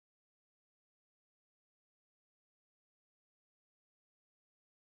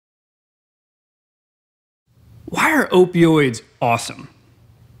Why are opioids awesome?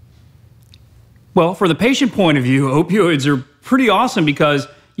 Well, for the patient point of view, opioids are pretty awesome because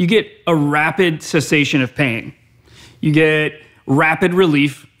you get a rapid cessation of pain. You get rapid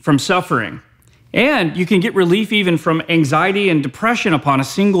relief from suffering. And you can get relief even from anxiety and depression upon a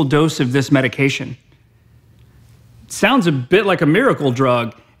single dose of this medication. It sounds a bit like a miracle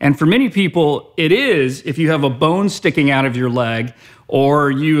drug, and for many people, it is if you have a bone sticking out of your leg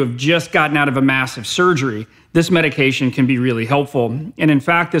or you have just gotten out of a massive surgery. This medication can be really helpful. And in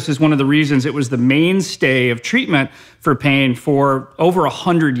fact, this is one of the reasons it was the mainstay of treatment for pain for over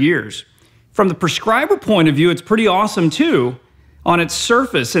 100 years. From the prescriber point of view, it's pretty awesome too on its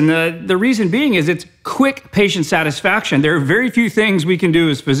surface. And the reason being is it's quick patient satisfaction. There are very few things we can do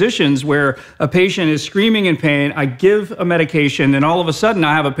as physicians where a patient is screaming in pain, I give a medication, and all of a sudden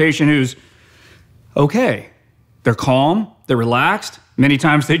I have a patient who's okay. They're calm, they're relaxed. Many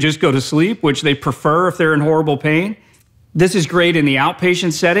times they just go to sleep, which they prefer if they're in horrible pain. This is great in the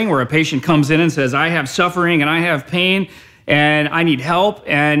outpatient setting where a patient comes in and says, I have suffering and I have pain and I need help,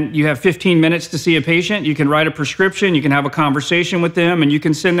 and you have 15 minutes to see a patient. You can write a prescription, you can have a conversation with them, and you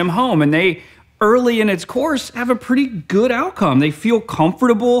can send them home. And they, early in its course, have a pretty good outcome. They feel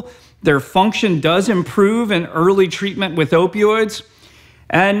comfortable. Their function does improve in early treatment with opioids.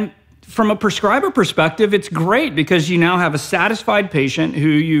 And from a prescriber perspective, it's great because you now have a satisfied patient who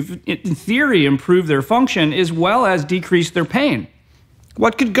you've, in theory, improved their function as well as decreased their pain.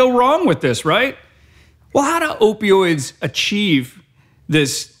 What could go wrong with this, right? Well, how do opioids achieve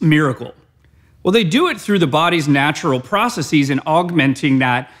this miracle? Well, they do it through the body's natural processes and augmenting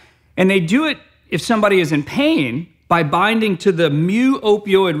that. And they do it, if somebody is in pain, by binding to the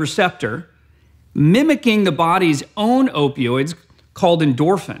mu-opioid receptor, mimicking the body's own opioids called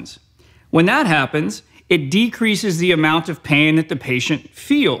endorphins. When that happens, it decreases the amount of pain that the patient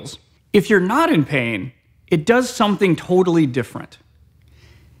feels. If you're not in pain, it does something totally different.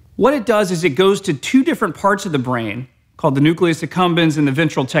 What it does is it goes to two different parts of the brain called the nucleus accumbens and the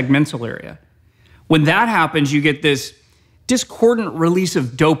ventral tegmental area. When that happens, you get this discordant release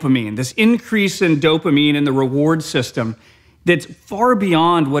of dopamine, this increase in dopamine in the reward system that's far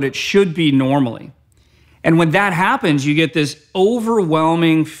beyond what it should be normally. And when that happens, you get this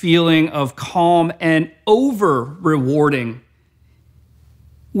overwhelming feeling of calm and over-rewarding.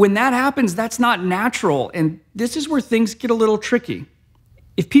 When that happens, that's not natural, and this is where things get a little tricky.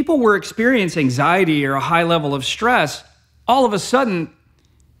 If people were experiencing anxiety or a high level of stress, all of a sudden,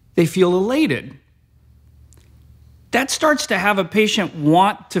 they feel elated. That starts to have a patient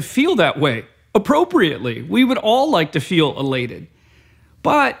want to feel that way appropriately. We would all like to feel elated.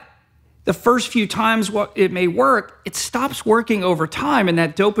 But the first few times it may work, it stops working over time, and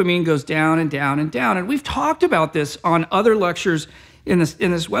that dopamine goes down and down and down. And we've talked about this on other lectures in this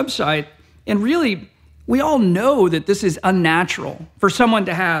website, and really, we all know that this is unnatural. For someone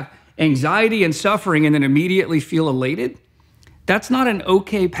to have anxiety and suffering and then immediately feel elated, that's not an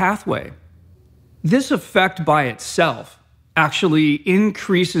okay pathway. This effect by itself actually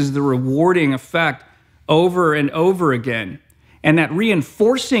increases the rewarding effect over and over again. And that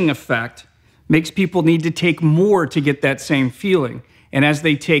reinforcing effect makes people need to take more to get that same feeling. And as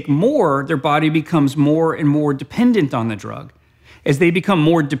they take more, their body becomes more and more dependent on the drug. As they become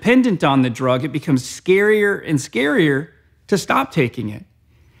more dependent on the drug, it becomes scarier and scarier to stop taking it.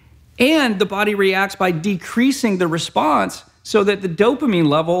 And the body reacts by decreasing the response so that the dopamine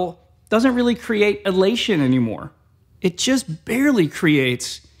level doesn't really create elation anymore. It just barely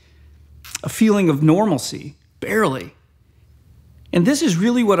creates a feeling of normalcy, barely. And this is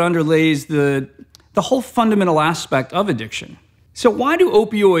really what underlays the whole fundamental aspect of addiction. So why do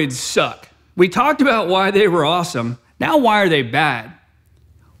opioids suck? We talked about why they were awesome. Now, why are they bad?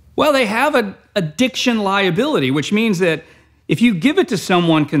 Well, they have an addiction liability, which means that if you give it to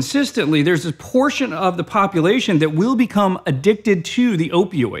someone consistently, there's a portion of the population that will become addicted to the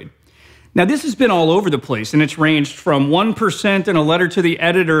opioid. Now, this has been all over the place, and it's ranged from 1% in a letter to the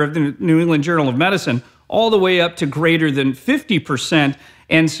editor of the New England Journal of Medicine, all the way up to greater than 50%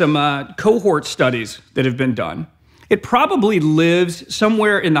 and some cohort studies that have been done. It probably lives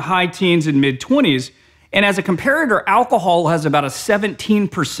somewhere in the high teens and mid-20s, and as a comparator, alcohol has about a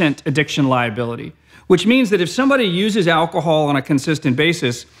 17% addiction liability, which means that if somebody uses alcohol on a consistent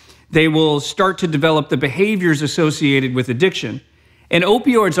basis, they will start to develop the behaviors associated with addiction. And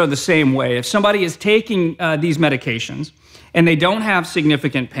opioids are the same way. If somebody is taking these medications and they don't have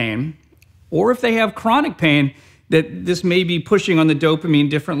significant pain, or if they have chronic pain, that this may be pushing on the dopamine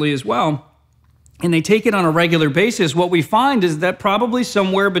differently as well, and they take it on a regular basis, what we find is that probably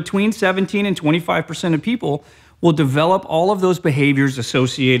somewhere between 17 and 25% of people will develop all of those behaviors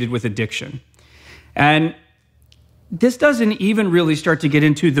associated with addiction. And this doesn't even really start to get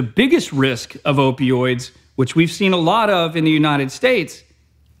into the biggest risk of opioids, which we've seen a lot of in the United States: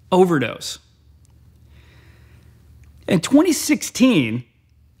 overdose. In 2016,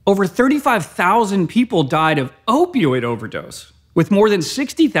 over 35,000 people died of opioid overdose, with more than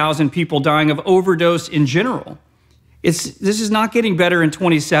 60,000 people dying of overdose in general. This is not getting better in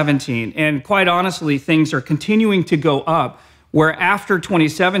 2017, and quite honestly, things are continuing to go up, where after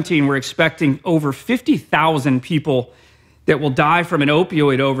 2017, we're expecting over 50,000 people that will die from an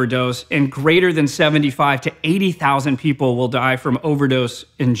opioid overdose, and greater than 75 to 80,000 people will die from overdose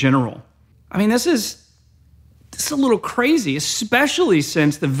in general. I mean, this is a little crazy, especially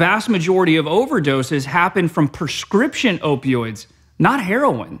since the vast majority of overdoses happen from prescription opioids, not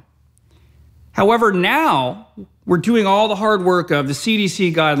heroin. However, now we're doing all the hard work of the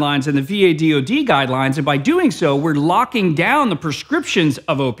CDC guidelines and the VA/DoD guidelines, and by doing so, we're locking down the prescriptions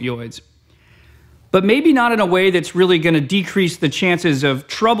of opioids. But maybe not in a way that's really going to decrease the chances of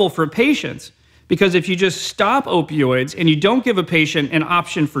trouble for patients. Because if you just stop opioids and you don't give a patient an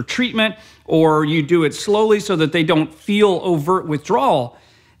option for treatment, or you do it slowly so that they don't feel overt withdrawal,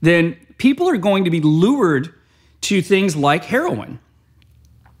 then people are going to be lured to things like heroin.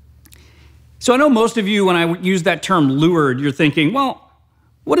 So I know most of you, when I use that term lured, you're thinking, well,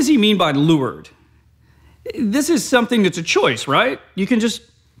 what does he mean by lured? This is something that's a choice, right? You can just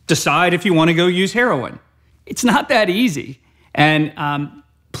decide if you want to go use heroin. It's not that easy. And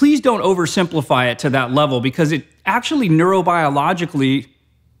please don't oversimplify it to that level, because it actually neurobiologically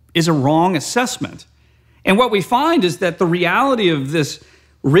is a wrong assessment. And what we find is that the reality of this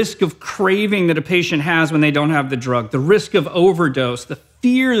risk of craving that a patient has when they don't have the drug, the risk of overdose, the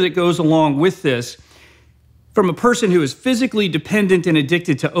fear that goes along with this from a person who is physically dependent and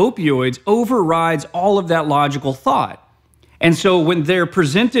addicted to opioids overrides all of that logical thought. And so when they're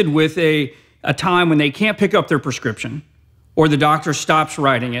presented with a time when they can't pick up their prescription, or the doctor stops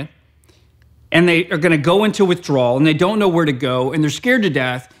writing it, and they are going to go into withdrawal, and they don't know where to go, and they're scared to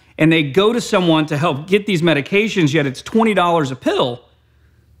death, and they go to someone to help get these medications, yet it's $20 a pill,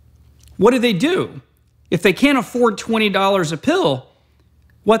 what do? If they can't afford $20 a pill,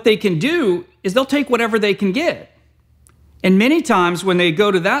 what they can do is they'll take whatever they can get. And many times when they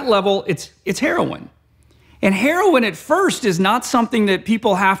go to that level, it's heroin. And heroin at first is not something that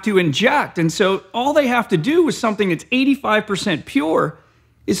people have to inject. And so all they have to do with something that's 85% pure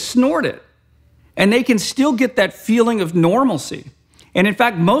is snort it. And they can still get that feeling of normalcy. And in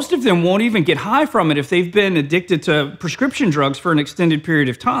fact, most of them won't even get high from it if they've been addicted to prescription drugs for an extended period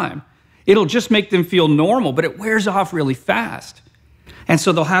of time. It'll just make them feel normal, but it wears off really fast. And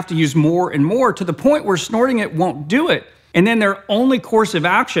so they'll have to use more and more, to the point where snorting it won't do it. And then their only course of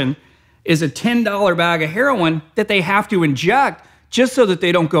action is a $10 bag of heroin that they have to inject just so that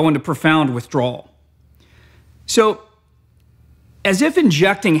they don't go into profound withdrawal. So, as if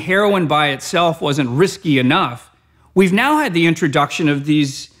injecting heroin by itself wasn't risky enough, we've now had the introduction of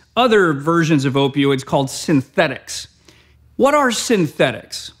these other versions of opioids called synthetics. What are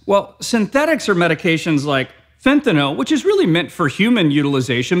synthetics? Well, synthetics are medications like fentanyl, which is really meant for human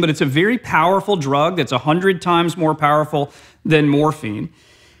utilization, but it's a very powerful drug that's 100 times more powerful than morphine.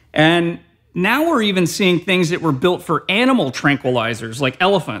 And now we're even seeing things that were built for animal tranquilizers, like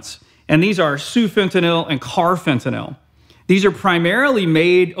elephants. And these are sufentanil and carfentanil. These are primarily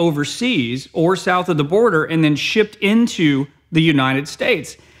made overseas or south of the border and then shipped into the United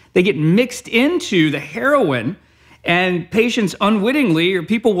States. They get mixed into the heroin, and patients unwittingly, or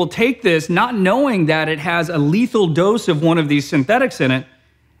people will take this not knowing that it has a lethal dose of one of these synthetics in it,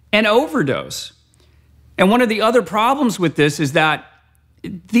 and overdose. And one of the other problems with this is that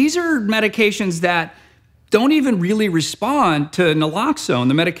these are medications that don't even really respond to naloxone,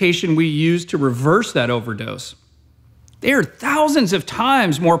 the medication we use to reverse that overdose. They are thousands of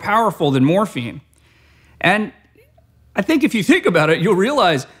times more powerful than morphine. And I think if you think about it, you'll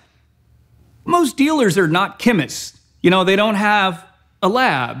realize most dealers are not chemists. You know, they don't have a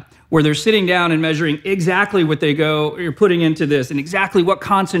lab where they're sitting down and measuring exactly what you're putting into this and exactly what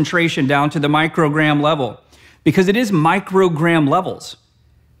concentration down to the microgram level, because it is microgram levels.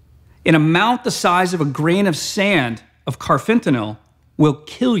 An amount the size of a grain of sand of carfentanil will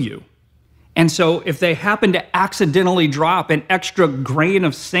kill you. And so if they happen to accidentally drop an extra grain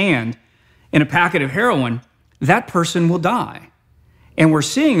of sand in a packet of heroin, that person will die. And we're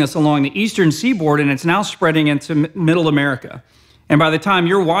seeing this along the eastern seaboard, and it's now spreading into middle America. And by the time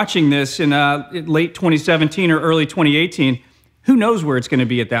you're watching this in late 2017 or early 2018, who knows where it's going to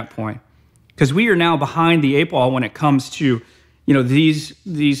be at that point? Because we are now behind the eight ball when it comes to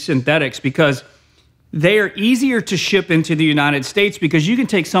these synthetics, because they are easier to ship into the United States, because you can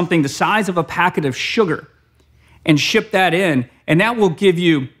take something the size of a packet of sugar and ship that in, and that will give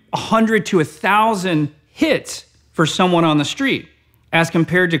you 100 to 1,000 hits for someone on the street, as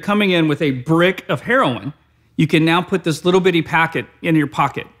compared to coming in with a brick of heroin. You can now put this little bitty packet in your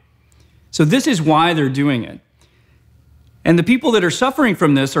pocket. So this is why they're doing it. And the people that are suffering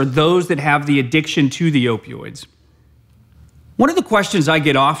from this are those that have the addiction to the opioids. One of the questions I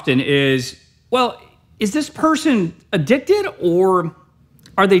get often is, well, is this person addicted, or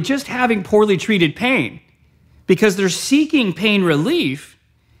are they just having poorly treated pain? Because they're seeking pain relief.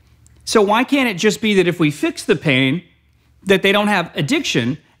 So why can't it just be that if we fix the pain, that they don't have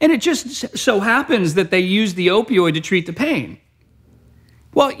addiction, and it just so happens that they use the opioid to treat the pain?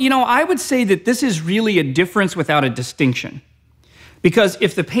 Well, I would say that this is really a difference without a distinction. Because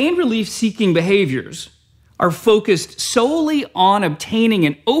if the pain relief seeking behaviors are focused solely on obtaining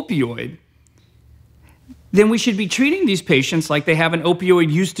an opioid, then we should be treating these patients like they have an opioid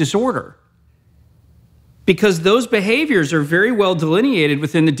use disorder. Because those behaviors are very well delineated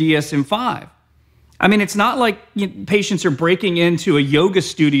within the DSM-5. I mean, it's not like patients are breaking into a yoga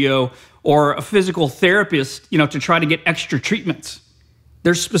studio or a physical therapist, to try to get extra treatments.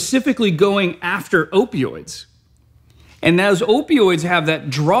 They're specifically going after opioids. And those opioids have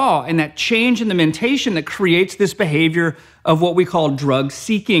that draw and that change in the mentation that creates this behavior of what we call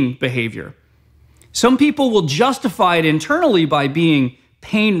drug-seeking behavior. Some people will justify it internally by being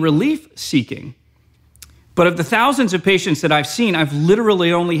pain relief seeking. But of the thousands of patients that I've seen, I've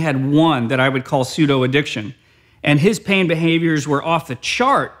literally only had one that I would call pseudo-addiction. And his pain behaviors were off the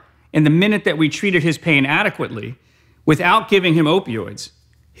chart. And the minute that we treated his pain adequately, without giving him opioids,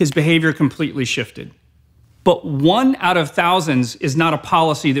 his behavior completely shifted. But 1 out of thousands is not a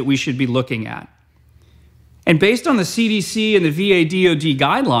policy that we should be looking at. And based on the CDC and the VA/DoD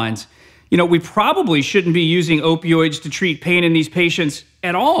guidelines, we probably shouldn't be using opioids to treat pain in these patients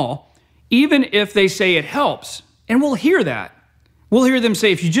at all, even if they say it helps. And we'll hear that. We'll hear them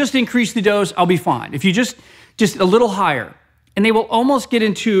say, if you just increase the dose, I'll be fine. If you just a little higher. And they will almost get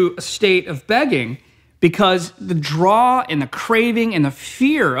into a state of begging, because the draw and the craving and the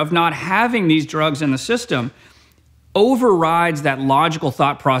fear of not having these drugs in the system overrides that logical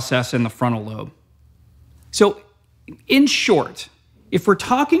thought process in the frontal lobe. So in short, if we're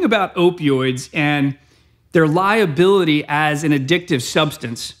talking about opioids and their liability as an addictive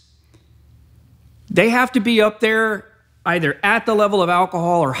substance, they have to be up there either at the level of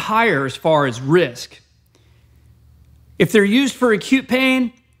alcohol or higher as far as risk. If they're used for acute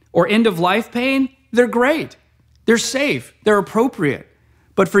pain or end-of-life pain, they're great. They're safe. They're appropriate.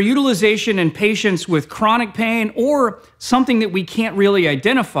 But for utilization in patients with chronic pain or something that we can't really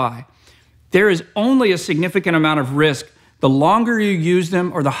identify, there is only a significant amount of risk the longer you use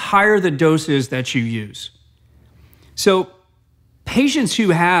them or the higher the dose is that you use. So patients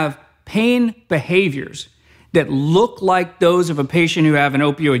who have pain behaviors that look like those of a patient who have an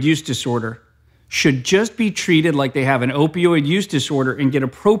opioid use disorder should just be treated like they have an opioid use disorder and get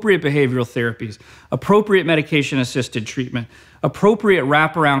appropriate behavioral therapies, appropriate medication-assisted treatment, appropriate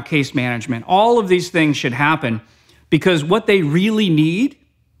wraparound case management. All of these things should happen, because what they really need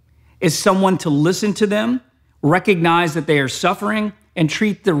is someone to listen to them, recognize that they are suffering, and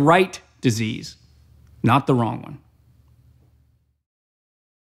treat the right disease, not the wrong one.